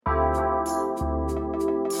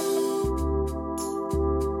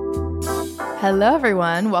Hello,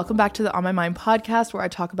 everyone. Welcome back to the On My Mind podcast, where I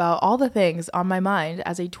talk about all the things on my mind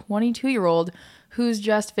as a 22-year-old who's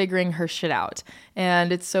just figuring her shit out.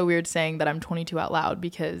 And it's so weird saying that I'm 22 out loud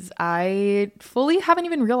because I fully haven't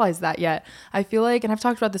even realized that yet. I feel like, and I've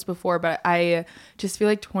talked about this before, but I just feel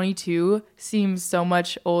like 22 seems so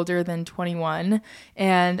much older than 21.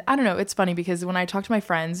 And I don't know, it's funny because when I talk to my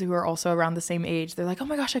friends who are also around the same age, they're like, oh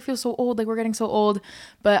my gosh, I feel so old. Like, we're getting so old.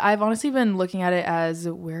 But I've honestly been looking at it as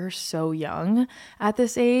we're so young at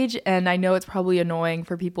this age. And I know it's probably annoying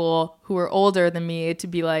for people who are older than me to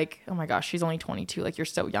be like, oh my gosh, she's only 22, like, you're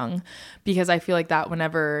so young, because I feel like that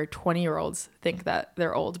whenever 20-year-olds think that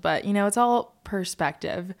they're old. But you know, it's all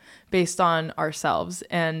perspective based on ourselves,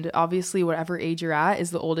 and obviously whatever age you're at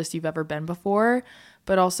is the oldest you've ever been before,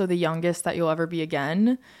 but also the youngest that you'll ever be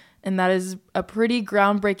again. And that is a pretty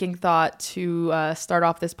groundbreaking thought to start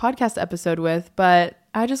off this podcast episode with. But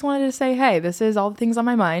I just wanted to say, hey, this is all the things on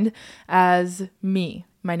my mind as me.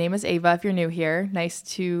 My name is Ava, if you're new here. Nice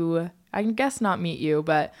to, I guess, not meet you,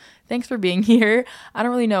 but thanks for being here. I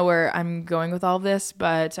don't really know where I'm going with all of this,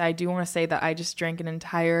 but I do want to say that I just drank an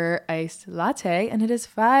entire iced latte, and it is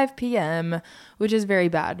 5 p.m., which is very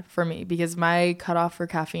bad for me because my cutoff for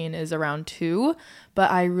caffeine is around 2,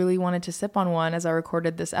 but I really wanted to sip on one as I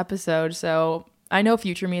recorded this episode, so I know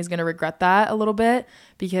future me is going to regret that a little bit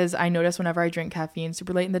because I notice whenever I drink caffeine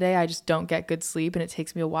super late in the day, I just don't get good sleep and it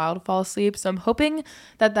takes me a while to fall asleep. So I'm hoping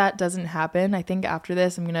that that doesn't happen. I think after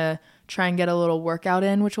this, I'm going to try and get a little workout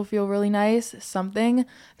in, which will feel really nice. Something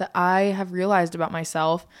that I have realized about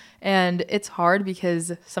myself. And it's hard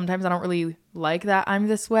because sometimes I don't really like that I'm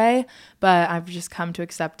this way, but I've just come to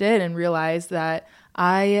accept it and realize that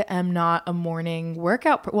I am not a morning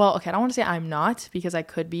workout. Well, okay, I don't want to say I'm not because I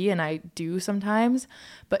could be and I do sometimes,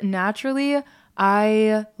 but naturally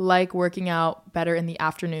I like working out better in the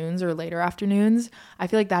afternoons or later afternoons. I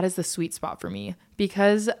feel like that is the sweet spot for me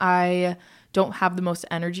because I don't have the most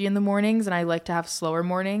energy in the mornings and I like to have slower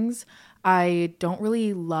mornings. I don't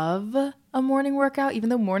really love a morning workout, even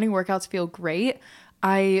though morning workouts feel great.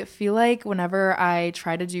 I feel like whenever I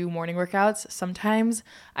try to do morning workouts, sometimes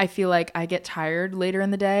I feel like I get tired later in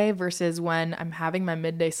the day versus when I'm having my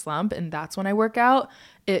midday slump and that's when I work out.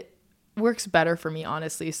 It works better for me,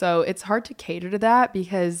 honestly. So it's hard to cater to that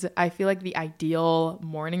because I feel like the ideal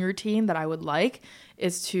morning routine that I would like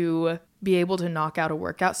is to be able to knock out a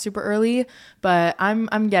workout super early, but I'm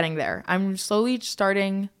getting there. I'm slowly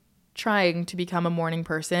trying to become a morning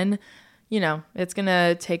person. You know, it's going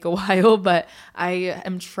to take a while, but I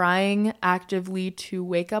am trying actively to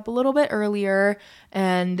wake up a little bit earlier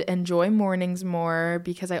and enjoy mornings more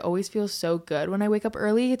because I always feel so good when I wake up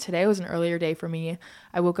early. Today was an earlier day for me.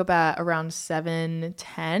 I woke up at around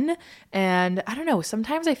 7:10, and I don't know,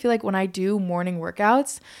 sometimes I feel like when I do morning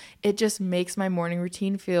workouts, it just makes my morning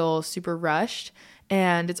routine feel super rushed.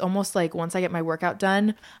 And it's almost like once I get my workout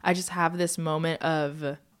done, I just have this moment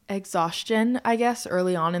of exhaustion, I guess,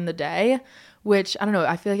 early on in the day, which I don't know,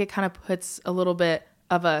 I feel like it kind of puts a little bit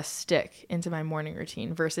of a stick into my morning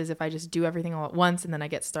routine versus if I just do everything all at once and then I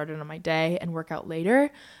get started on my day and work out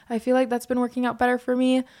later. I feel like that's been working out better for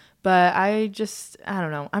me, but I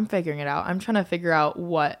don't know, I'm figuring it out. I'm trying to figure out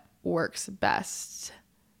what works best,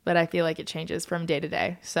 but I feel like it changes from day to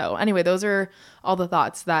day. So anyway, those are all the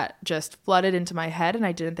thoughts that just flooded into my head, and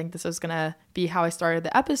I didn't think this was going to be how I started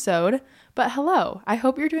the episode. But hello, I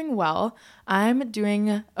hope you're doing well. I'm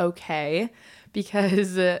doing okay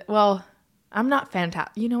because, well, I'm not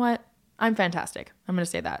fantastic. You know what? I'm fantastic. I'm going to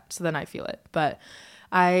say that so then I feel it. But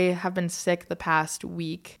I have been sick the past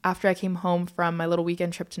week after I came home from my little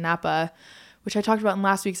weekend trip to Napa, which I talked about in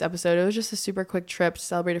last week's episode. It was just a super quick trip to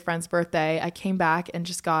celebrate a friend's birthday. I came back and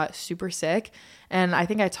just got super sick. And I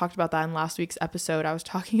think I talked about that in last week's episode. I was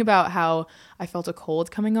talking about how I felt a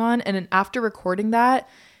cold coming on. And then after recording that,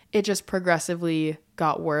 it just progressively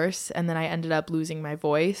got worse. And then I ended up losing my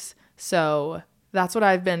voice. So that's what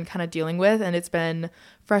I've been kind of dealing with. And it's been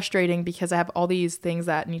frustrating because I have all these things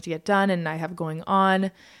that need to get done and I have going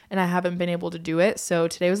on and I haven't been able to do it. So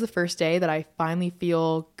today was the first day that I finally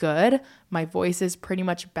feel good. My voice is pretty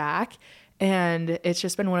much back. And it's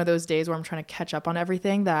just been one of those days where I'm trying to catch up on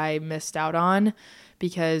everything that I missed out on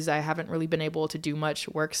because I haven't really been able to do much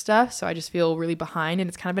work stuff. So I just feel really behind. And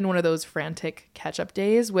it's kind of been one of those frantic catch-up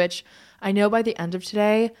days, which I know by the end of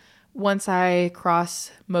today, once I cross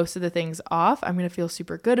most of the things off, I'm going to feel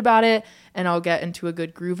super good about it and I'll get into a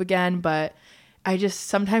good groove again. But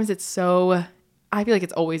sometimes I feel like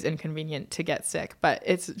it's always inconvenient to get sick, but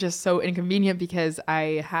it's just so inconvenient because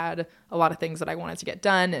I had a lot of things that I wanted to get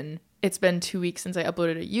done. And it's been 2 weeks since I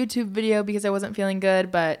uploaded a YouTube video because I wasn't feeling good.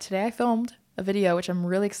 But today I filmed a video, which I'm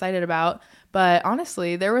really excited about. But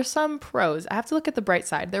honestly, there were some pros. I have to look at the bright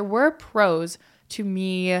side. There were pros to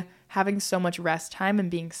me having so much rest time and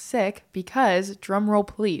being sick because, drum roll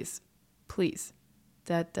please,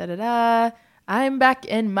 da da da da, I'm back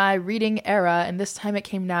in my reading era, and this time it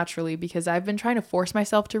came naturally because I've been trying to force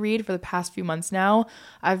myself to read for the past few months now.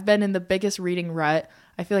 I've been in the biggest reading rut.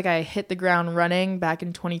 I feel like I hit the ground running back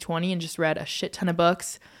in 2020 and just read a shit ton of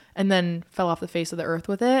books and then fell off the face of the earth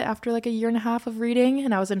with it after like a year and a half of reading,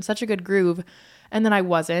 and I was in such a good groove, and then I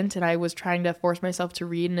wasn't, and I was trying to force myself to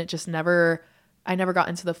read, and it just I never got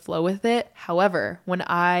into the flow with it. However, when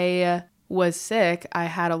I was sick, I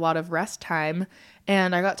had a lot of rest time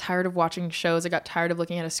and I got tired of watching shows. I got tired of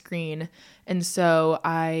looking at a screen. And so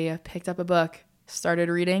I picked up a book, started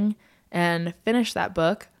reading, and finished that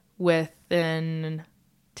book within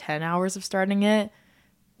 10 hours of starting it,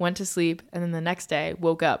 went to sleep, and then the next day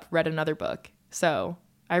woke up, read another book. So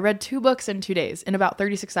I read 2 books in 2 days in about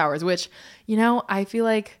 36 hours, which, I feel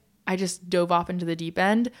like I just dove off into the deep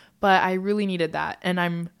end, but I really needed that. And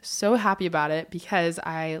I'm so happy about it because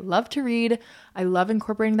I love to read. I love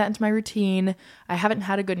incorporating that into my routine. I haven't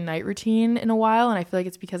had a good night routine in a while, and I feel like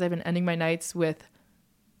it's because I've been ending my nights with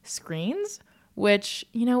screens, which,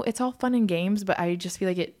 it's all fun and games, but I just feel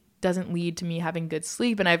like it doesn't lead to me having good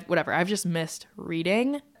sleep. And I've just missed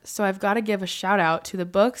reading. So I've got to give a shout out to the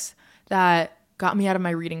books that got me out of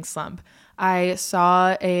my reading slump. I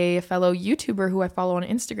saw a fellow YouTuber who I follow on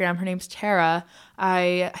Instagram. Her name's Tara.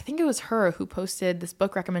 I think it was her who posted this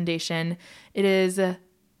book recommendation. It is, the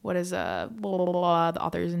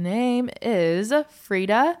author's name is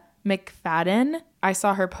Frida McFadden. I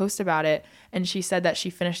saw her post about it, and she said that she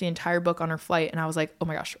finished the entire book on her flight, and I was like, oh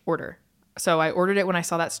my gosh, order. So I ordered it when I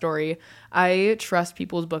saw that story. I trust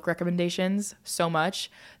people's book recommendations so much.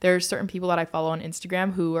 There's certain people that I follow on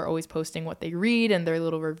Instagram who are always posting what they read and their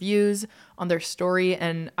little reviews on their story,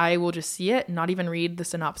 and I will just see it, not even read the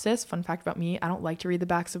synopsis. Fun fact about me, I don't like to read the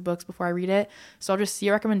backs of books before I read it. So I'll just see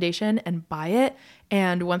a recommendation and buy it.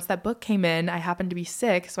 And once that book came in, I happened to be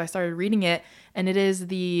sick, so I started reading it, and it is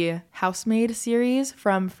the Housemaid series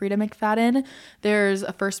from Frida McFadden. There's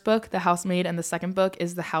a first book, The Housemaid, and the second book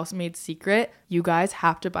is The Housemaid's Secret. You guys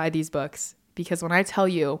have to buy these books because when I tell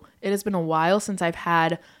you, it has been a while since I've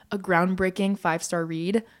had a groundbreaking 5-star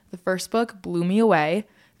read. The first book blew me away.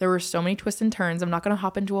 There were so many twists and turns. I'm not going to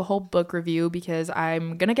hop into a whole book review because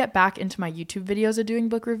I'm going to get back into my YouTube videos of doing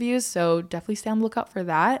book reviews, so definitely stay on the lookout for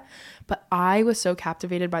that. But I was so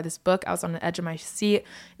captivated by this book. I was on the edge of my seat.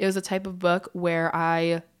 It was a type of book where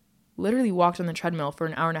I literally walked on the treadmill for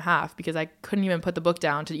an hour and a half because I couldn't even put the book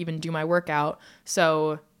down to even do my workout.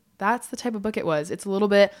 So that's the type of book it was. It's a little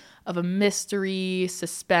bit of a mystery,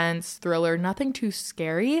 suspense, thriller, nothing too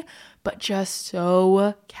scary, but just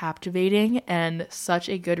so captivating and such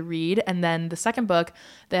a good read. And then the second book,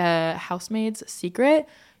 The Housemaid's Secret,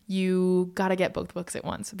 you gotta get both books at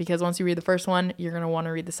once because once you read the first one, you're gonna want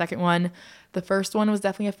to read the second one. The first one was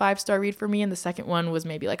definitely a 5-star read for me, and the second one was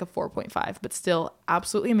maybe like a 4.5, but still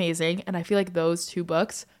absolutely amazing. And I feel like those 2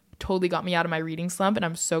 books totally got me out of my reading slump, and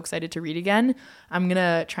I'm so excited to read again. I'm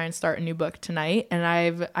gonna try and start a new book tonight, and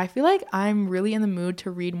I feel like I'm really in the mood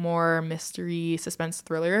to read more mystery, suspense,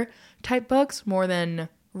 thriller type books more than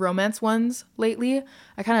romance ones lately.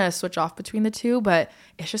 I kind of switch off between the two, but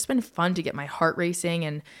it's just been fun to get my heart racing,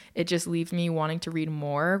 and it just leaves me wanting to read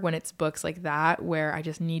more when it's books like that where I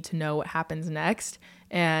just need to know what happens next.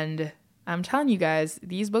 And I'm telling you guys,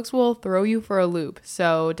 these books will throw you for a loop.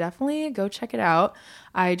 So definitely go check it out.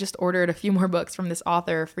 I just ordered a few more books from this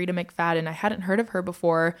author, Frida McFadden. I hadn't heard of her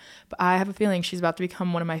before, but I have a feeling she's about to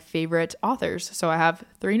become one of my favorite authors. So I have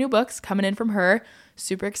 3 new books coming in from her.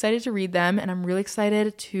 Super excited to read them, and I'm really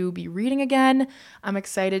excited to be reading again. I'm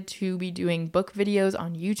excited to be doing book videos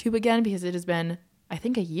on YouTube again because it has been, I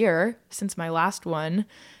think, a year since my last one.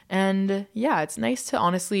 And yeah, it's nice to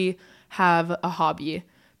honestly have a hobby,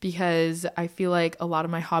 because I feel like a lot of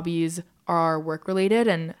my hobbies are work related,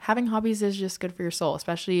 and having hobbies is just good for your soul,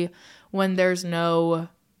 especially when there's no,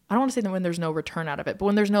 I don't want to say that when there's no return out of it, but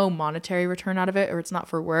when there's no monetary return out of it or it's not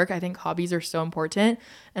for work. I think hobbies are so important,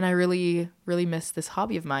 and I really, really miss this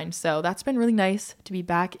hobby of mine. So that's been really nice to be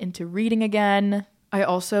back into reading again. I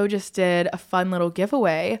also just did a fun little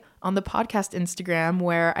giveaway on the podcast Instagram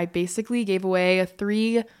where I basically gave away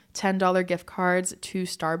 3 $10 gift cards to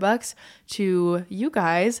Starbucks to you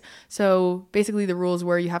guys. So basically the rules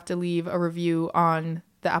were you have to leave a review on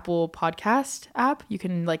the Apple Podcast app. You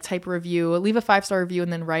can type a review, leave a 5-star review,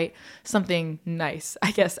 and then write something nice,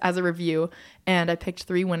 I guess, as a review. And I picked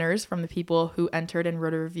 3 winners from the people who entered and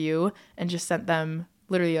wrote a review and just sent them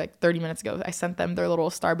literally like 30 minutes ago, I sent them their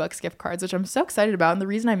little Starbucks gift cards, which I'm so excited about. And the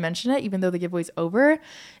reason I mention it, even though the giveaway's over,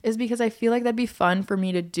 is because I feel like that'd be fun for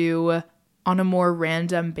me to do on a more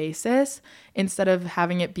random basis instead of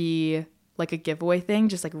having it be like a giveaway thing,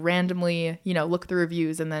 just like randomly, look through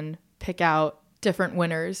reviews and then pick out different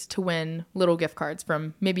winners to win little gift cards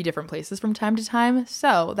from maybe different places from time to time.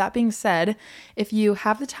 So that being said, if you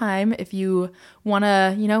have the time, if you want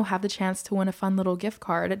to, have the chance to win a fun little gift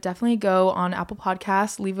card, definitely go on Apple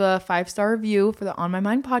Podcasts, leave a 5-star review for the On My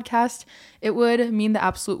Mind podcast. It would mean the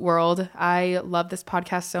absolute world. I love this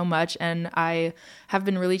podcast so much, and I have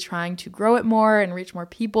been really trying to grow it more and reach more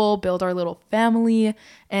people, build our little family.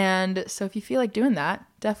 And so if you feel like doing that,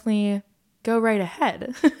 definitely go right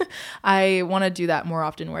ahead. I want to do that more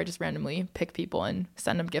often, where I just randomly pick people and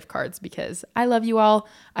send them gift cards, because I love you all.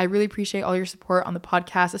 I really appreciate all your support on the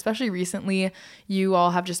podcast, especially recently. You all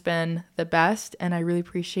have just been the best, and I really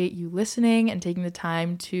appreciate you listening and taking the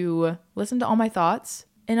time to listen to all my thoughts.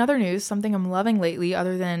 In other news, something I'm loving lately,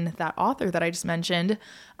 other than that author that I just mentioned,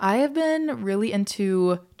 I have been really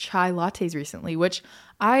into chai lattes recently, which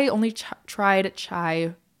I only tried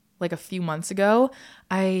chai like a few months ago.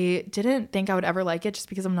 I didn't think I would ever like it just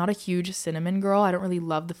because I'm not a huge cinnamon girl. I don't really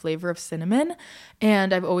love the flavor of cinnamon.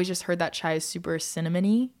 And I've always just heard that chai is super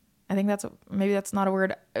cinnamony. I think maybe that's not a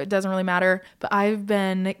word. It doesn't really matter. But I've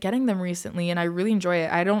been getting them recently and I really enjoy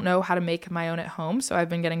it. I don't know how to make my own at home, so I've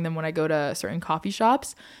been getting them when I go to certain coffee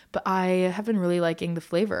shops. But I have been really liking the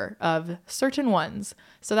flavor of certain ones.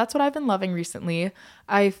 So that's what I've been loving recently.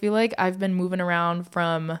 I feel like I've been moving around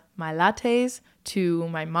from my lattes to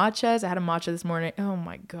my matchas. I had a matcha this morning. Oh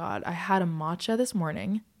my God. I had a matcha this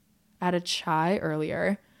morning. I had a chai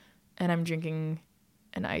earlier, and I'm drinking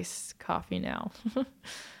an iced coffee now.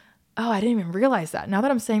 Oh, I didn't even realize that. Now that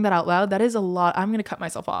I'm saying that out loud, that is a lot. I'm going to cut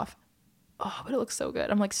myself off. Oh, but it looks so good.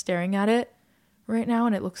 I'm like staring at it right now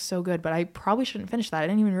and it looks so good, but I probably shouldn't finish that. I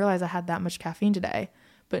didn't even realize I had that much caffeine today.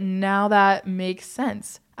 But now that makes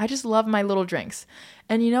sense. I just love my little drinks.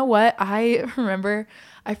 And you know what? I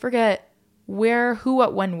forget who,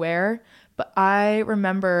 what, when, where, but I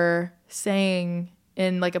remember saying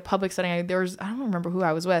in like a public setting, I don't remember who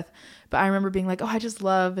I was with, but I remember being like, oh, I just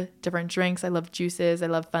love different drinks. I love juices. I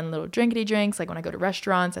love fun little drinkity drinks. Like when I go to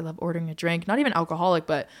restaurants, I love ordering a drink, not even alcoholic,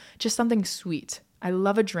 but just something sweet. I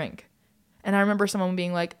love a drink. And I remember someone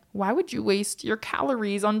being like, why would you waste your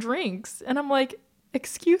calories on drinks? And I'm like,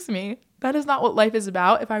 excuse me, that is not what life is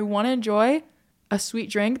about. If I want to enjoy a sweet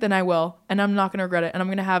drink, then I will, and I'm not going to regret it. And I'm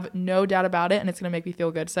going to have no doubt about it. And it's going to make me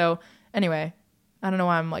feel good. So anyway, I don't know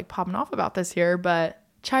why I'm like popping off about this here, but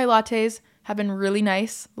chai lattes have been really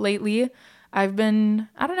nice lately. I've been,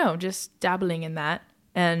 just dabbling in that.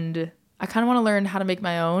 And I kind of want to learn how to make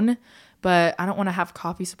my own, but I don't want to have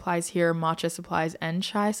coffee supplies here, matcha supplies, and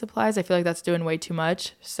chai supplies. I feel like that's doing way too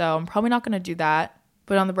much. So I'm probably not going to do that.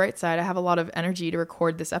 But on the bright side, I have a lot of energy to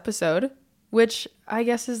record this episode, which I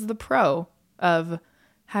guess is the pro of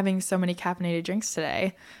having so many caffeinated drinks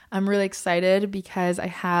today. I'm really excited because I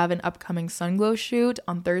have an upcoming Sunglow shoot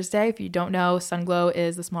on Thursday. If you don't know, Sunglow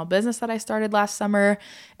is the small business that I started last summer,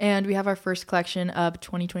 and we have our first collection of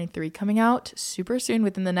 2023 coming out super soon,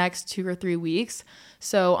 within the next 2 or 3 weeks.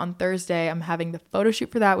 So on Thursday, I'm having the photo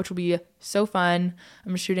shoot for that, which will be so fun.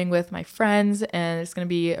 I'm shooting with my friends, and it's going to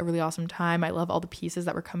be a really awesome time. I love all the pieces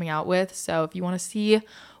that we're coming out with. So if you want to see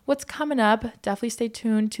what's coming up, definitely stay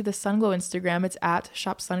tuned to the Sunglow Instagram. It's at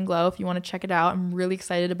Shop Sunglow if you want to check it out. I'm really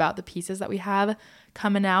excited about the pieces that we have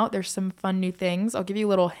coming out. There's some fun new things. I'll give you a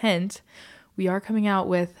little hint. We are coming out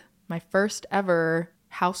with my first ever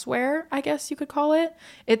houseware, I guess you could call it.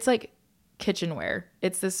 It's like kitchenware.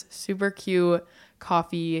 It's this super cute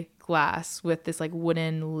coffee glass with this like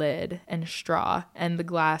wooden lid and straw, and the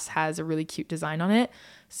glass has a really cute design on it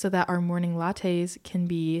so that our morning lattes can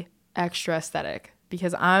be extra aesthetic.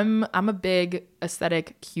 Because I'm a big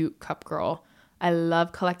aesthetic, cute cup girl. I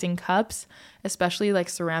love collecting cups, especially like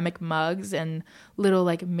ceramic mugs and little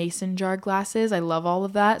like mason jar glasses. I love all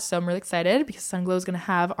of that. So I'm really excited because Sunglow is going to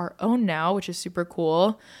have our own now, which is super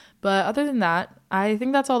cool. But other than that, I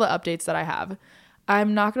think that's all the updates that I have.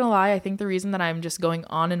 I'm not going to lie. I think the reason that I'm just going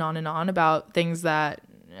on and on and on about things that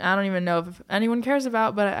I don't even know if anyone cares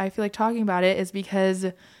about, but I feel like talking about it, is because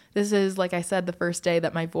this is, like I said, the first day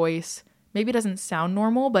that my voice maybe doesn't sound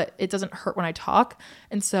normal, but it doesn't hurt when I talk.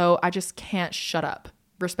 And so I just can't shut up.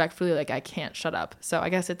 Respectfully, like I can't shut up. So I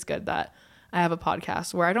guess it's good that I have a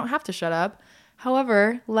podcast where I don't have to shut up.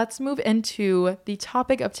 However, let's move into the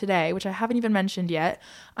topic of today, which I haven't even mentioned yet.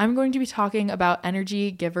 I'm going to be talking about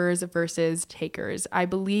energy givers versus takers. I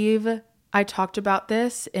believe I talked about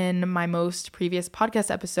this in my most previous podcast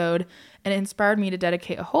episode, and it inspired me to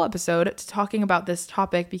dedicate a whole episode to talking about this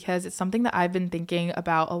topic because it's something that I've been thinking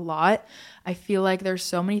about a lot. I feel like there's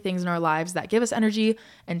so many things in our lives that give us energy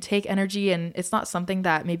and take energy, and it's not something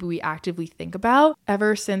that maybe we actively think about.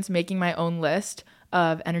 Ever since making my own list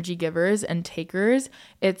of energy givers and takers,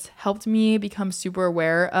 it's helped me become super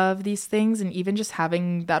aware of these things, and even just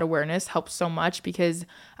having that awareness helps so much because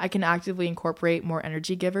I can actively incorporate more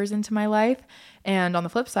energy givers into my life, and on the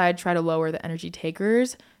flip side try to lower the energy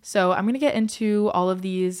takers. So I'm going to get into all of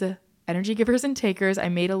these energy givers and takers. I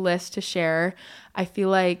made a list to share. I feel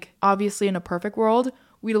like obviously in a perfect world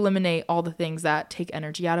we'd eliminate all the things that take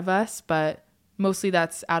energy out of us, but mostly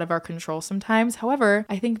that's out of our control sometimes. However,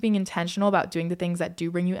 I think being intentional about doing the things that do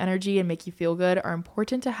bring you energy and make you feel good are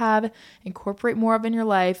important to have, incorporate more of in your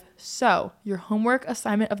life. So, your homework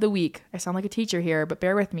assignment of the week, I sound like a teacher here, but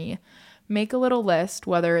bear with me. Make a little list,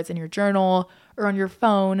 whether it's in your journal or on your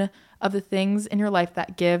phone, of the things in your life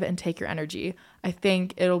that give and take your energy. I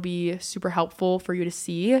think it'll be super helpful for you to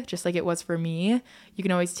see, just like it was for me. You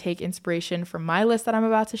can always take inspiration from my list that I'm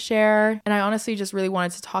about to share. And I honestly just really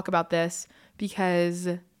wanted to talk about this because,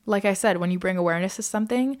 like I said, when you bring awareness to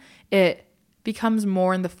something, it becomes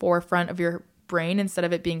more in the forefront of your brain instead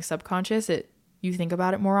of it being subconscious. You think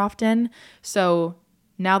about it more often. So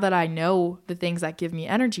now that I know the things that give me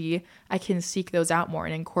energy, I can seek those out more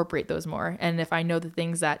and incorporate those more. And if I know the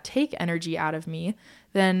things that take energy out of me,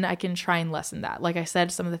 then I can try and lessen that. Like I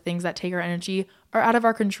said, some of the things that take our energy are out of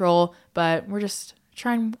our control, but we're just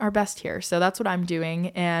trying our best here. So that's what I'm doing.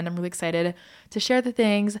 And I'm really excited to share the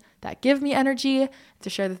things that give me energy, to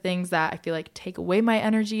share the things that I feel like take away my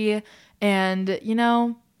energy. And,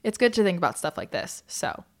 it's good to think about stuff like this.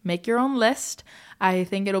 So make your own list. I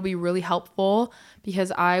think it'll be really helpful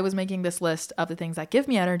because I was making this list of the things that give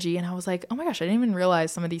me energy. And I was like, oh my gosh, I didn't even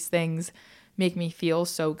realize some of these things make me feel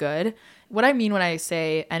so good. What I mean when I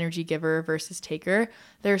say energy giver versus taker,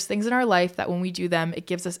 there's things in our life that when we do them, it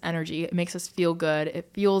gives us energy. It makes us feel good. It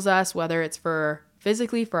fuels us, whether it's for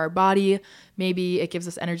physically, for our body. Maybe it gives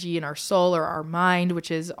us energy in our soul or our mind, which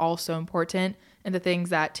is also important. And the things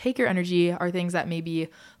that take your energy are things that maybe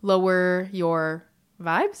lower your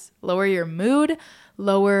vibes, lower your mood,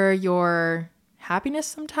 lower your happiness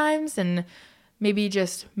sometimes, and maybe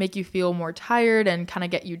just make you feel more tired and kind of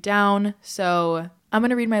get you down. So I'm going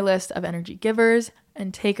to read my list of energy givers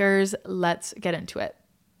and takers. Let's get into it.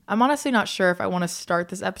 I'm honestly not sure if I want to start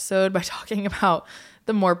this episode by talking about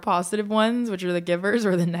the more positive ones, which are the givers,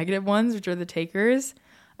 or the negative ones, which are the takers.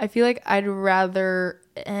 I feel like I'd rather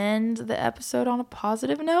end the episode on a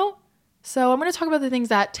positive note. So I'm going to talk about the things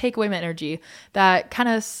that take away my energy, that kind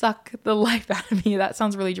of suck the life out of me. That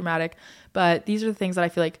sounds really dramatic, but these are the things that I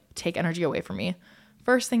feel like take energy away from me.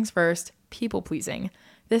 First things first, people pleasing.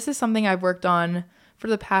 This is something I've worked on for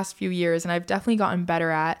the past few years, and I've definitely gotten better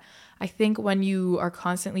at. I think when you are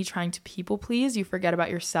constantly trying to people please, you forget about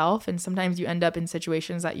yourself, and sometimes you end up in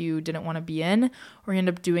situations that you didn't want to be in, or you end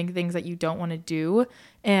up doing things that you don't want to do,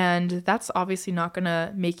 and that's obviously not going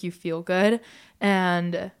to make you feel good.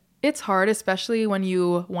 And it's hard, especially when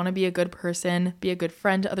you want to be a good person, be a good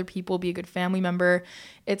friend to other people, be a good family member.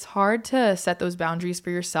 It's hard to set those boundaries for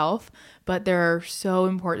yourself, but they're so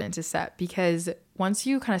important to set because once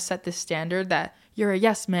you kind of set this standard that you're a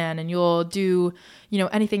yes man and you'll do,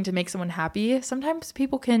 anything to make someone happy, sometimes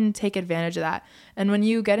people can take advantage of that. And when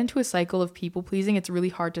you get into a cycle of people pleasing, it's really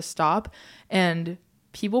hard to stop. And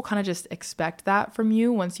people kind of just expect that from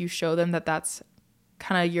you once you show them that that's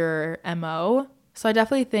kind of your MO. So I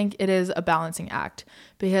definitely think it is a balancing act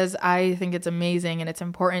because I think it's amazing and it's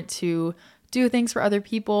important to do things for other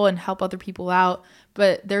people and help other people out.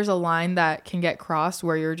 But there's a line that can get crossed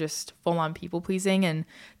where you're just full on people pleasing, and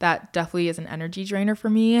that definitely is an energy drainer for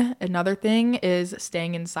me. Another thing is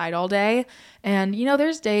staying inside all day. And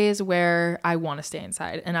there's days where I want to stay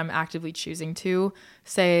inside and I'm actively choosing to.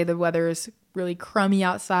 Say the weather is really crummy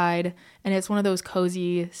outside and it's one of those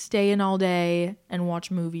cozy stay in all day and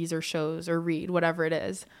watch movies or shows or read, whatever it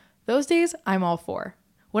is. Those days I'm all for.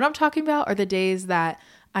 What I'm talking about are the days that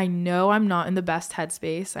I know I'm not in the best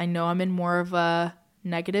headspace. I know I'm in more of a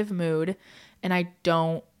negative mood and I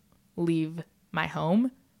don't leave my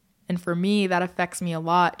home. And for me, that affects me a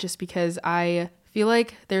lot just because I feel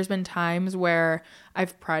like there's been times where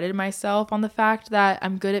I've prided myself on the fact that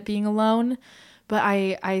I'm good at being alone. But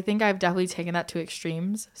I think I've definitely taken that to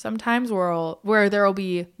extremes sometimes where there will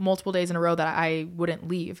be multiple days in a row that I wouldn't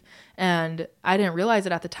leave. And I didn't realize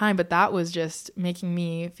it at the time, but that was just making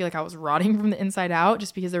me feel like I was rotting from the inside out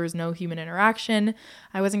just because there was no human interaction.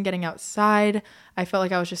 I wasn't getting outside. I felt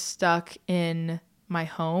like I was just stuck in my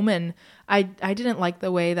home, and I didn't like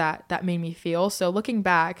the way that made me feel. So looking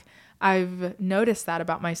back, I've noticed that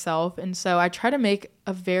about myself. And so I try to make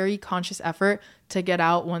a very conscious effort to get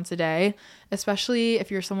out once a day, especially if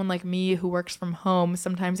you're someone like me who works from home.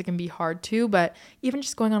 Sometimes it can be hard too, but even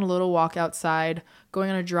just going on a little walk outside, going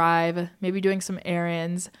on a drive, maybe doing some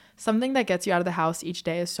errands, something that gets you out of the house each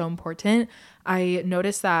day is so important. I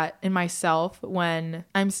notice that in myself when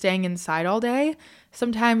I'm staying inside all day,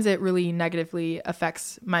 sometimes it really negatively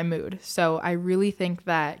affects my mood. So I really think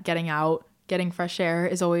that getting out, getting fresh air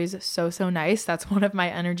is always so nice. That's one of my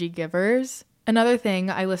energy givers. Another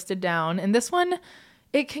thing I listed down, and this one,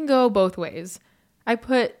 it can go both ways. I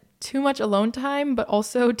put too much alone time, but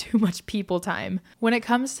also too much people time. When it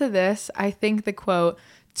comes to this, I think the quote,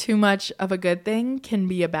 too much of a good thing can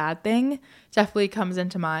be a bad thing, definitely comes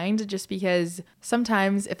into mind, just because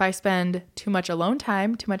sometimes if I spend too much alone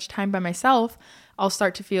time, too much time by myself, I'll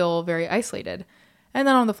start to feel very isolated. And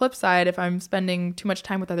then on the flip side, if I'm spending too much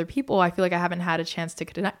time with other people, I feel like I haven't had a chance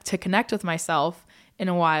to connect with myself in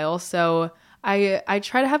a while. So I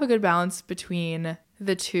try to have a good balance between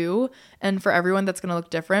the two. And for everyone, that's going to look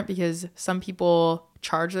different because some people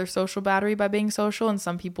charge their social battery by being social, and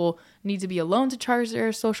some people need to be alone to charge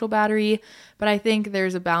their social battery. But I think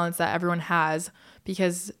there's a balance that everyone has,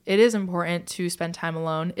 because it is important to spend time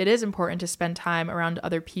alone. It is important to spend time around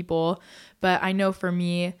other people. But I know for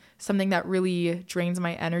me, something that really drains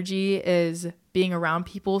my energy is being around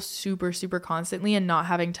people super constantly and not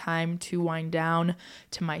having time to wind down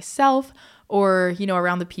to myself, or,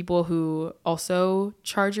 around the people who also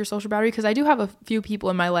charge your social battery. Because I do have a few people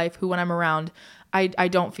in my life who, when I'm around, I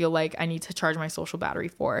don't feel like I need to charge my social battery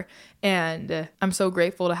for. And I'm so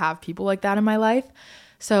grateful to have people like that in my life.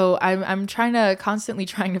 So I'm constantly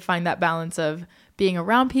trying to find that balance of being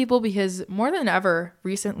around people, because more than ever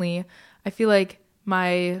recently, I feel like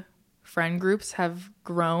my friend groups have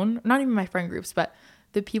grown. Not even my friend groups, but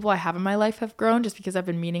the people I have in my life have grown, just because I've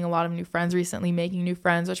been meeting a lot of new friends recently, making new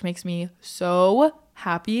friends, which makes me so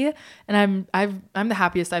happy. And I'm the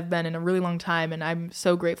happiest I've been in a really long time. And I'm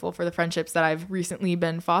so grateful for the friendships that I've recently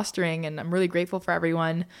been fostering. And I'm really grateful for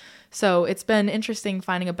everyone. So it's been interesting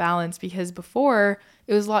finding a balance, because before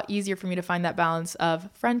it was a lot easier for me to find that balance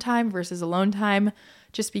of friend time versus alone time,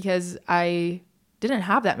 just because I didn't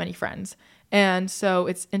have that many friends. And so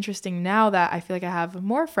it's interesting now that I feel like I have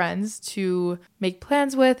more friends to make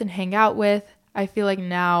plans with and hang out with. I feel like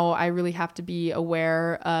now I really have to be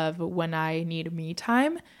aware of when I need me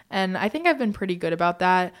time. And I think I've been pretty good about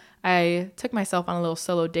that. I took myself on a little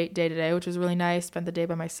solo date day today, which was really nice. Spent the day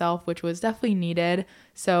by myself, which was definitely needed.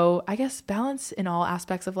 So I guess balance in all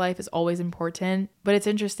aspects of life is always important. But it's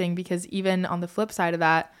interesting because even on the flip side of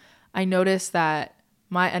that, I notice that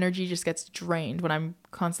my energy just gets drained when I'm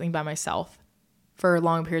constantly by myself for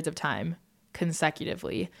long periods of time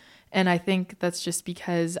consecutively. And I think that's just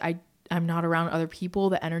because I'm not around other people,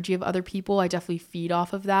 the energy of other people. I definitely feed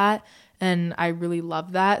off of that, and I really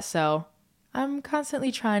love that. So I'm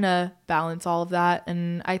constantly trying to balance all of that,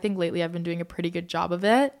 and I think lately I've been doing a pretty good job of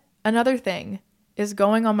it. Another thing is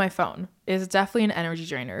going on my phone is definitely an energy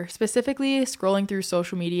drainer, specifically scrolling through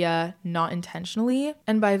social media not intentionally.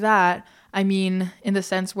 And by that, I mean in the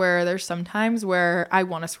sense where there's some times where I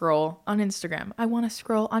want to scroll on Instagram, I want to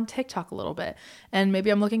scroll on TikTok a little bit, and maybe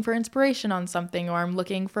I'm looking for inspiration on something, or I'm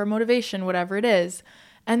looking for motivation, whatever it is.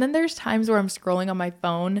 And then there's times where I'm scrolling on my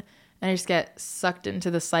phone and I just get sucked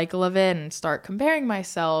into the cycle of it and start comparing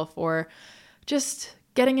myself, or just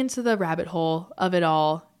getting into the rabbit hole of it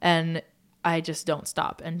all, and I just don't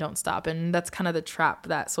stop. And that's kind of the trap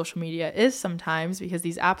that social media is sometimes, because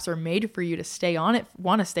these apps are made for you to stay on it,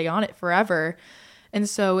 want to stay on it forever. And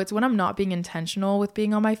so it's when I'm not being intentional with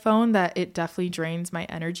being on my phone that it definitely drains my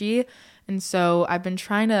energy. And so I've been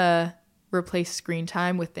trying to replace screen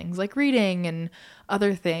time with things like reading and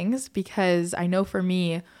other things, because I know for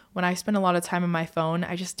me, when I spend a lot of time on my phone,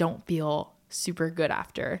 I just don't feel super good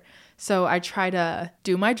after. So I try to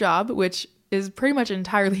do my job, which is pretty much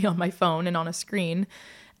entirely on my phone and on a screen,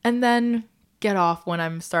 and then get off when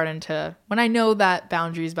I know that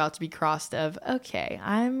boundary is about to be crossed of, okay,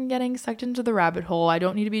 I'm getting sucked into the rabbit hole. I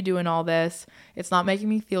don't need to be doing all this. It's not making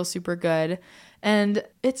me feel super good. And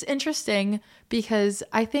it's interesting because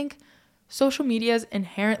I think social medias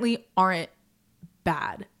inherently aren't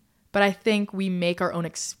bad, but I think we make our own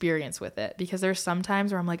experience with it, because there's some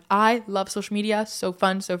times where I'm like, I love social media, so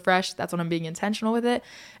fun, so fresh. That's when I'm being intentional with it.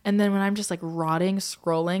 And then when I'm just like rotting,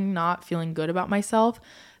 scrolling, not feeling good about myself,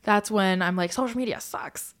 that's when I'm like, social media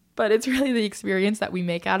sucks. But it's really the experience that we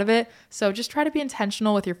make out of it. So just try to be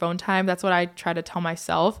intentional with your phone time. That's what I try to tell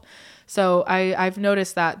myself. So I've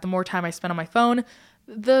noticed that the more time I spend on my phone,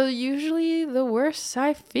 usually the worse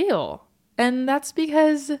I feel. And that's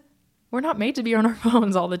because we're not made to be on our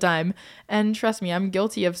phones all the time. And trust me, I'm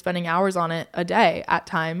guilty of spending hours on it a day at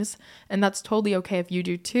times. And that's totally okay if you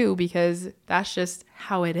do too, because that's just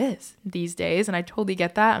how it is these days. And I totally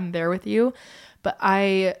get that. I'm there with you. But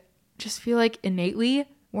I just feel like innately,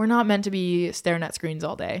 we're not meant to be staring at screens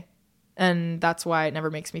all day. And that's why it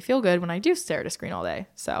never makes me feel good when I do stare at a screen all day.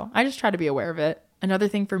 So I just try to be aware of it. Another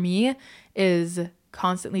thing for me is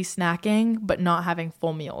constantly snacking, but not having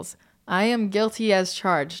full meals. I am guilty as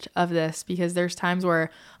charged of this because there's times where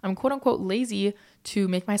I'm quote unquote lazy to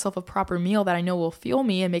make myself a proper meal that I know will fuel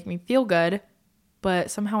me and make me feel good.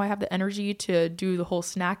 But somehow I have the energy to do the whole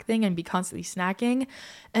snack thing and be constantly snacking.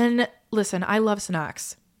 And listen, I love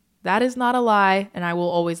snacks. That is not a lie. And I will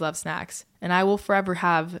always love snacks. And I will forever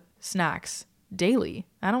have snacks daily.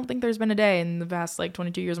 I don't think there's been a day in the past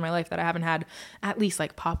 22 years of my life that I haven't had at least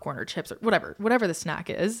popcorn or chips or whatever the snack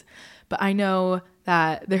is. But I know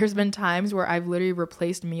that there's been times where I've literally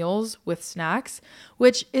replaced meals with snacks,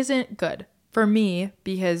 which isn't good for me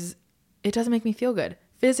because it doesn't make me feel good.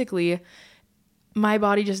 Physically, my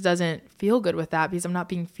body just doesn't feel good with that because I'm not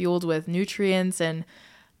being fueled with nutrients. And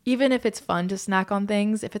even if it's fun to snack on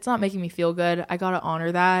things, if it's not making me feel good, I gotta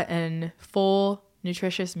honor that. And full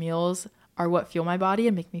nutritious meals are what fuel my body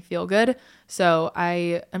and make me feel good. So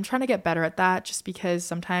I am trying to get better at that just because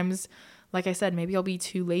sometimes, like I said, maybe I'll be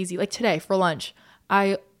too lazy. Like today for lunch,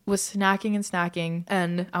 I was snacking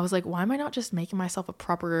and I was like, why am I not just making myself a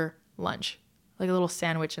proper lunch? Like a little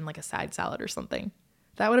sandwich and a side salad or something.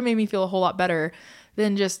 That would have made me feel a whole lot better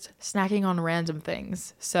than just snacking on random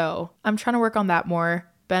things. So I'm trying to work on that more.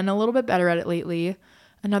 Been a little bit better at it lately.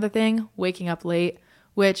 Another thing, waking up late,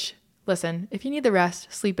 which, listen, if you need the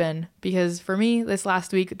rest, sleep in. Because for me, this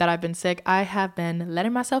last week that I've been sick, I have been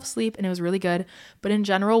letting myself sleep and it was really good. But in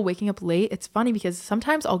general, waking up late, it's funny because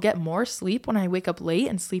sometimes I'll get more sleep when I wake up late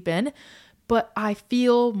and sleep in, but I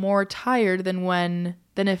feel more tired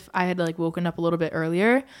than if I had woken up a little bit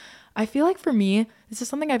earlier. I feel like for me, this is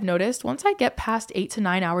something I've noticed. Once I get past 8 to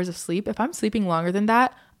 9 hours of sleep, if I'm sleeping longer than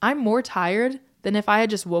that, I'm more tired than if I had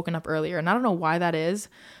just woken up earlier. And I don't know why that is,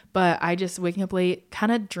 but I just waking up late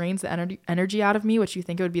kind of drains the energy out of me, which you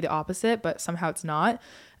think it would be the opposite, but somehow it's not.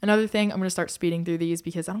 Another thing, I'm going to start speeding through these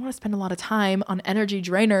because I don't want to spend a lot of time on energy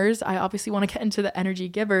drainers. I obviously want to get into the energy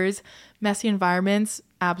givers. Messy environments,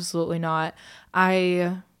 absolutely not.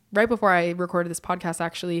 Right before I recorded this podcast,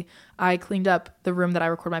 actually, I cleaned up the room that I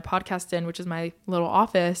record my podcast in, which is my little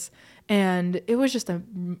office, and it was just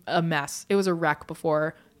a mess. It was a wreck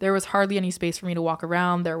before. There was hardly any space for me to walk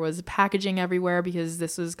around. There was packaging everywhere because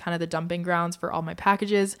this was kind of the dumping grounds for all my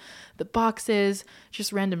packages, the boxes,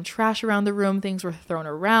 just random trash around the room. Things were thrown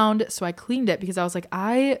around. So I cleaned it because I was like,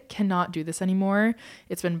 I cannot do this anymore.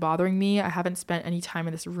 It's been bothering me. I haven't spent any time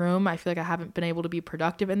in this room. I feel like I haven't been able to be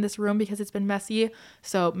productive in this room because it's been messy.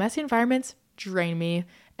 So messy environments drain me,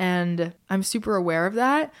 and I'm super aware of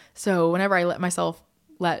that. So whenever I let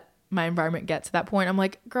my environment get to that point, I'm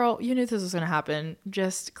like, girl, you knew this was going to happen.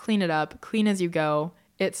 Just clean it up. Clean as you go.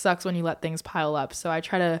 It sucks when you let things pile up. So I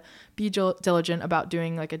try to be diligent about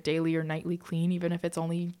doing a daily or nightly clean, even if it's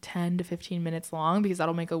only 10 to 15 minutes long, because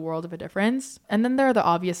that'll make a world of a difference. And then there are the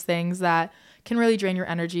obvious things that can really drain your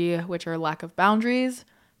energy, which are lack of boundaries,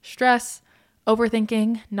 stress,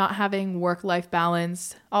 overthinking, not having work-life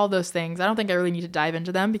balance, all those things. I don't think I really need to dive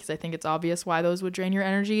into them because I think it's obvious why those would drain your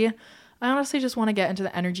energy. I honestly just want to get into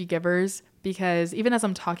the energy givers because even as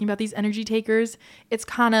I'm talking about these energy takers, it's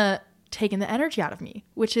kind of taking the energy out of me,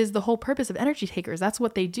 which is the whole purpose of energy takers. That's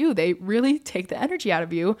what they do. They really take the energy out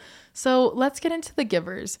of you. So let's get into the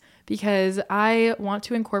givers because I want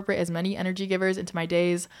to incorporate as many energy givers into my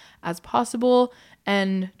days as possible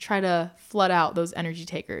and try to flood out those energy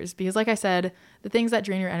takers. Because like I said, the things that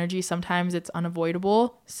drain your energy, sometimes it's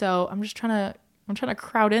unavoidable. So I'm trying to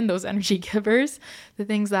crowd in those energy givers, the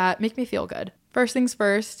things that make me feel good. First things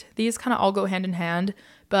first, these kind of all go hand in hand,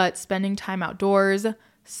 but spending time outdoors,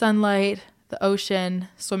 sunlight, the ocean,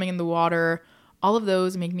 swimming in the water, all of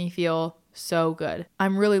those make me feel so good.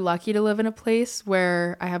 I'm really lucky to live in a place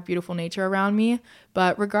where I have beautiful nature around me,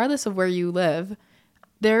 but regardless of where you live,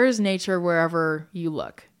 there is nature wherever you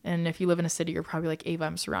look. And if you live in a city, you're probably like, Ava,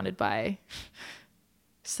 I'm surrounded by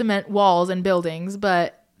cement walls and buildings,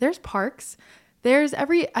 but there's parks.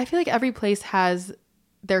 I feel like every place has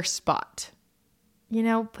their spot,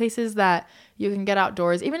 places that you can get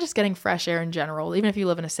outdoors, even just getting fresh air in general, even if you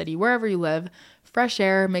live in a city, wherever you live, fresh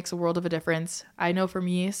air makes a world of a difference. I know for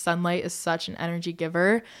me, sunlight is such an energy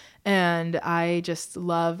giver, and I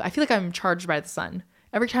feel like I'm charged by the sun.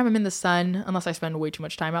 Every time I'm in the sun, unless I spend way too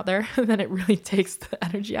much time out there, then it really takes the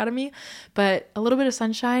energy out of me. But a little bit of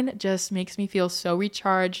sunshine just makes me feel so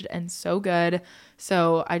recharged and so good.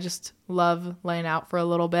 So I just love laying out for a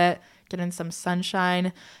little bit, getting some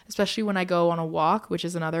sunshine, especially when I go on a walk, which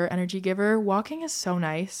is another energy giver. Walking is so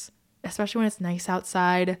nice, especially when it's nice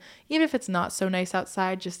outside. Even if it's not so nice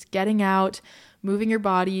outside, just getting out, moving your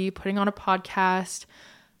body, putting on a podcast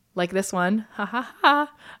like this one. Ha ha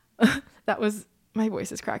ha. That was, my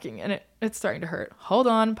voice is cracking and it's starting to hurt. Hold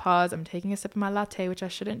on, pause. I'm taking a sip of my latte, which I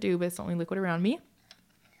shouldn't do, but it's the only liquid around me.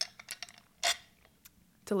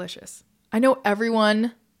 Delicious. I know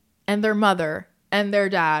everyone and their mother and their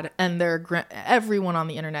dad and everyone on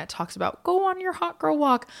the internet talks about go on your hot girl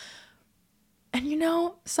walk.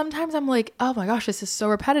 And sometimes I'm like, oh my gosh, this is so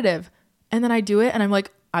repetitive. And then I do it and I'm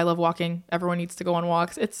like, I love walking. Everyone needs to go on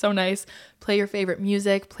walks. It's so nice. Play your favorite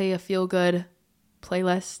music, play a feel good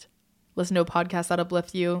playlist. Listen to a podcast that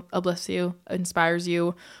uplifts you, inspires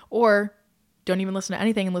you, or don't even listen to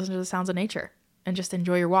anything and listen to the sounds of nature and just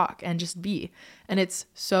enjoy your walk and just be. And it's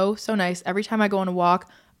so, so nice. Every time I go on a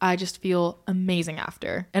walk, I just feel amazing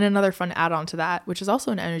after. And another fun add-on to that, which is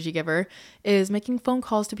also an energy giver, is making phone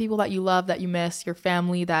calls to people that you love, that you miss, your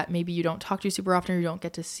family that maybe you don't talk to super often or you don't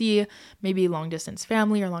get to see, maybe long distance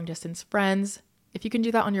family or long distance friends. If you can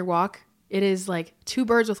do that on your walk, it is like 2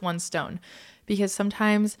 birds with 1 stone, because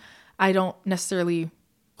sometimes I don't necessarily,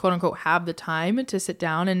 quote unquote, have the time to sit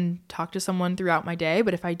down and talk to someone throughout my day.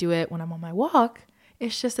 But if I do it when I'm on my walk,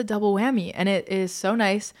 it's just a double whammy. And it is so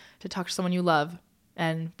nice to talk to someone you love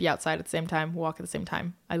and be outside at the same time, walk at the same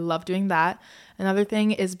time. I love doing that. Another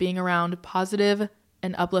thing is being around positive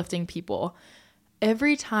and uplifting people.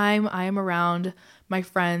 Every time I am around my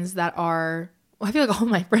friends I feel like all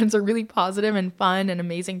my friends are really positive and fun and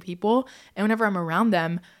amazing people. And whenever I'm around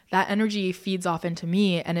them, that energy feeds off into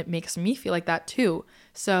me and it makes me feel like that too.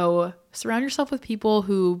 So surround yourself with people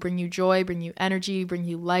who bring you joy, bring you energy, bring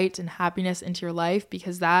you light and happiness into your life,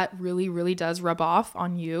 because that really, really does rub off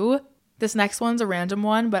on you. This next one's a random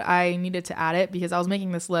one, but I needed to add it because I was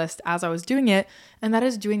making this list as I was doing it, and that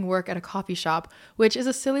is doing work at a coffee shop, which is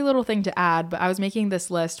a silly little thing to add, but I was making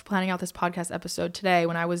this list, planning out this podcast episode today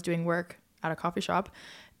when I was doing work at a coffee shop.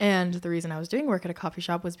 And the reason I was doing work at a coffee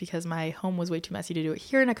shop was because my home was way too messy to do it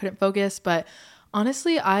here and I couldn't focus. But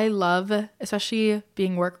honestly, I love, especially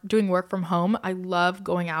doing work from home, I love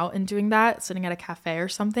going out and doing that, sitting at a cafe or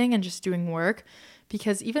something and just doing work,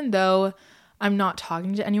 because even though I'm not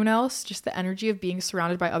talking to anyone else, just the energy of being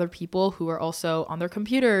surrounded by other people who are also on their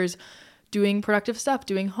computers, doing productive stuff,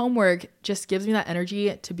 doing homework, just gives me that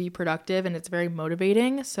energy to be productive, and it's very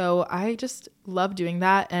motivating. So I just love doing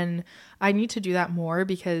that, and I need to do that more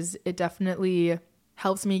because it definitely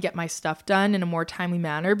helps me get my stuff done in a more timely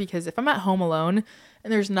manner, because if I'm at home alone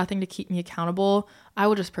and there's nothing to keep me accountable, I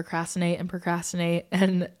will just procrastinate,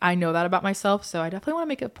 and I know that about myself. So I definitely want to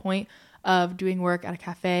make a point of doing work at a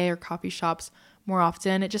cafe or coffee shops more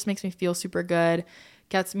often. It just makes me feel super good,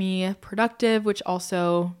 gets me productive, which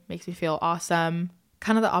also makes me feel awesome.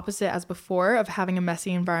 Kind of the opposite as before of having a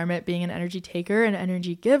messy environment being an energy taker. An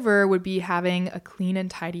energy giver would be having a clean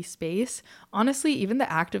and tidy space. Honestly, even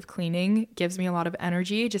the act of cleaning gives me a lot of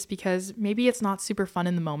energy, just because maybe it's not super fun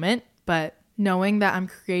in the moment, but knowing that I'm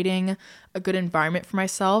creating a good environment for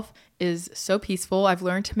myself is so peaceful. I've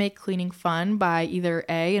learned to make cleaning fun by either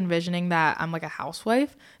envisioning that I'm like a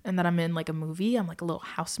housewife and that I'm in like a movie, I'm like a little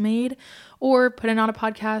housemaid, or putting on a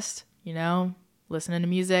podcast, listening to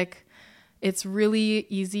music. It's really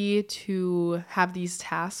easy to have these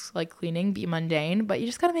tasks like cleaning be mundane, but you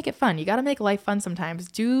just got to make it fun. You got to make life fun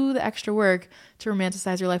sometimes. Do the extra work to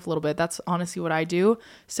romanticize your life a little bit. That's honestly what I do.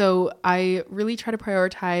 So I really try to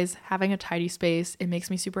prioritize having a tidy space. It makes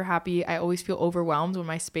me super happy. I always feel overwhelmed when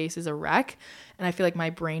my space is a wreck, and I feel like my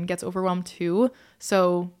brain gets overwhelmed too.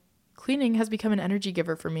 So cleaning has become an energy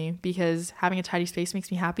giver for me because having a tidy space makes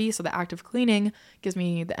me happy. So the act of cleaning gives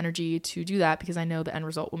me the energy to do that because I know the end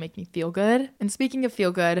result will make me feel good. And speaking of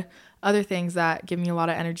feel good, other things that give me a lot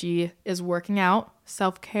of energy is working out,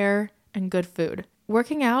 self-care, and good food.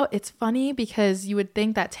 Working out, it's funny because you would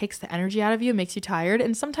think that takes the energy out of you, makes you tired.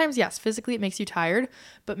 And sometimes, yes, physically it makes you tired,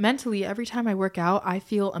 but mentally, every time I work out, I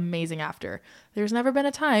feel amazing after. There's never been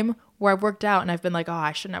a time where I've worked out and I've been like, oh,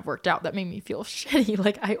 I shouldn't have worked out. That made me feel shitty.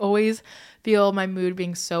 Like I always feel my mood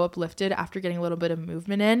being so uplifted after getting a little bit of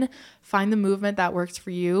movement in. Find the movement that works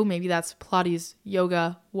for you. Maybe that's Pilates,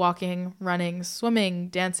 yoga, walking, running, swimming,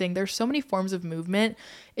 dancing. There's so many forms of movement.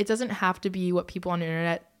 It doesn't have to be what people on the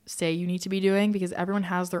internet say you need to be doing because everyone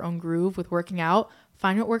has their own groove with working out.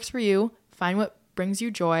 Find what works for you, find what brings you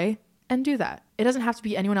joy, and do that. It doesn't have to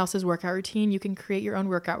be anyone else's workout routine. You can create your own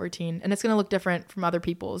workout routine, and it's going to look different from other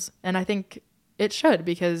people's. And I think it should,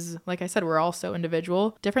 because like I said, we're all so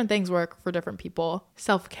individual. Different things work for different people.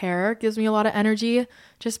 Self-care gives me a lot of energy.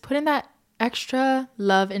 Just putting that extra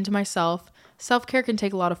love into myself. Self-care can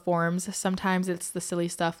take a lot of forms. Sometimes it's the silly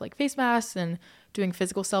stuff like face masks and doing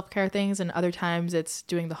physical self-care things, and other times it's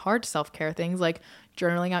doing the hard self-care things like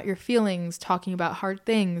journaling out your feelings, talking about hard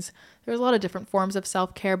things. There's a lot of different forms of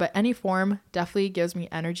self-care, but any form definitely gives me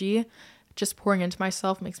energy. Just pouring into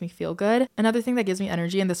myself makes me feel good. Another thing that gives me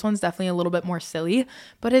energy, and this one's definitely a little bit more silly,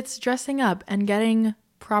 but it's dressing up and getting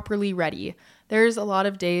properly ready. There's a lot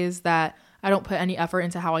of days that I don't put any effort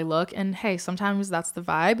into how I look, and hey, sometimes that's the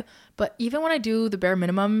vibe. But even when I do the bare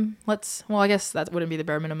minimum, I guess that wouldn't be the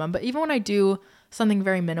bare minimum, but even when I do something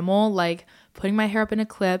very minimal, like putting my hair up in a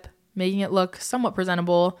clip, making it look somewhat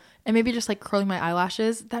presentable, and maybe just like curling my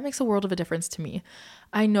eyelashes, that makes a world of a difference to me.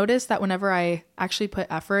 I notice that whenever I actually put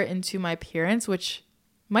effort into my appearance, which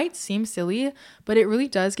might seem silly, but it really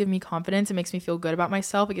does give me confidence. It makes me feel good about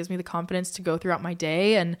myself. It gives me the confidence to go throughout my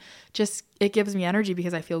day, and just it gives me energy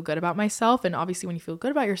because I feel good about myself. And obviously when you feel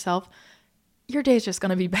good about yourself, your day is just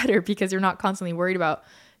going to be better because you're not constantly worried about,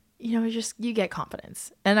 you get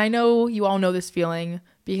confidence. And I know you all know this feeling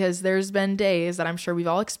because there's been days that I'm sure we've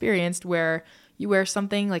all experienced where you wear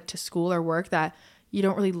something like to school or work that you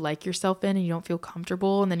don't really like yourself in and you don't feel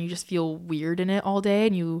comfortable, and then you just feel weird in it all day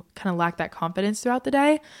and you kind of lack that confidence throughout the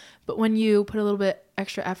day. But when you put a little bit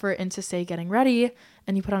extra effort into, say, getting ready,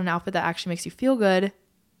 and you put on an outfit that actually makes you feel good,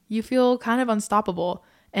 you feel kind of unstoppable.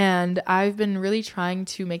 And I've been really trying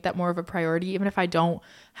to make that more of a priority, even if I don't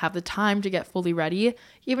have the time to get fully ready.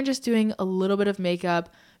 Even just doing a little bit of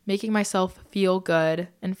makeup, making myself feel good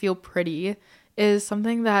and feel pretty is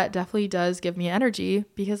something that definitely does give me energy,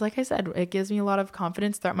 because like I said, it gives me a lot of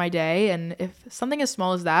confidence throughout my day. And if something as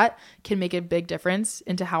small as that can make a big difference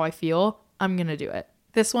into how I feel, I'm going to do it.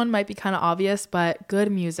 This one might be kind of obvious, but good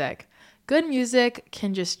music. Good music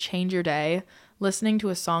can just change your day. Listening to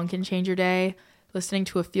a song can change your day. Listening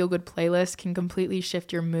to a feel-good playlist can completely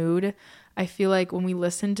shift your mood. I feel like when we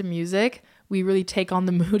listen to music, we really take on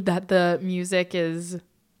the mood that the music is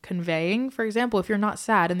conveying. For example, if you're not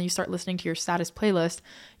sad and then you start listening to your saddest playlist,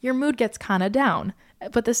 your mood gets kind of down.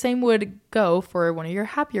 But the same would go for one of your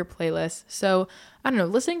happier playlists. So I don't know,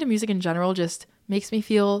 listening to music in general just makes me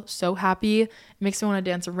feel so happy. It makes me want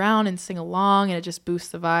to dance around and sing along, and it just boosts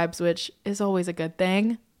the vibes, which is always a good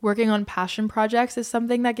thing. Working on passion projects is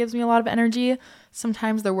something that gives me a lot of energy.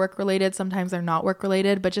 Sometimes they're work related, sometimes they're not work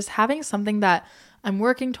related, but just having something that I'm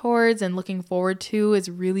working towards and looking forward to is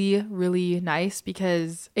really, really nice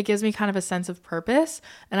because it gives me kind of a sense of purpose.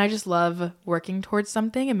 And I just love working towards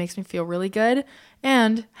something. It makes me feel really good.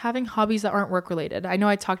 And having hobbies that aren't work related. I know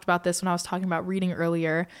I talked about this when I was talking about reading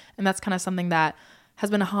earlier, and that's kind of something that has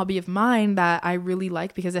been a hobby of mine that I really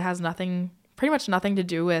like because it has pretty much nothing to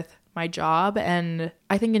do with my job. And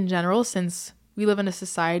I think in general, since we live in a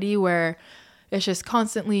society where it's just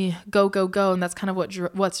constantly go, go, go, and that's kind of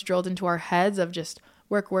what's drilled into our heads of just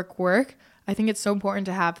work, work, work, I think it's so important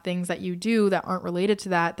to have things that you do that aren't related to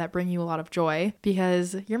that bring you a lot of joy,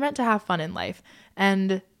 because you're meant to have fun in life.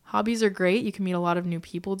 And hobbies are great. You can meet a lot of new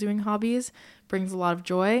people doing hobbies, brings a lot of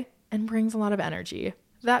joy and brings a lot of energy.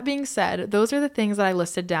 That being said, those are the things that I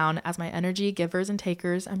listed down as my energy givers and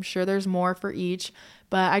takers. I'm sure there's more for each,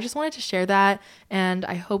 but I just wanted to share that, and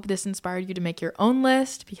I hope this inspired you to make your own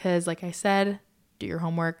list because, like I said, do your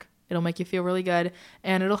homework. It'll make you feel really good,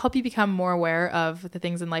 and it'll help you become more aware of the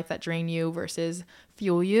things in life that drain you versus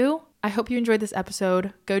fuel you. I hope you enjoyed this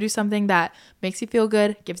episode. Go do something that makes you feel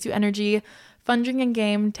good, gives you energy. Fun drinking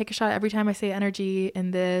game. Take a shot every time I say energy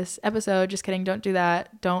in this episode. Just kidding. Don't do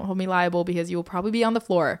that. Don't hold me liable because you will probably be on the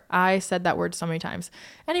floor. I said that word so many times.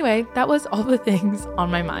 Anyway, that was all the things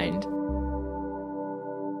on my mind.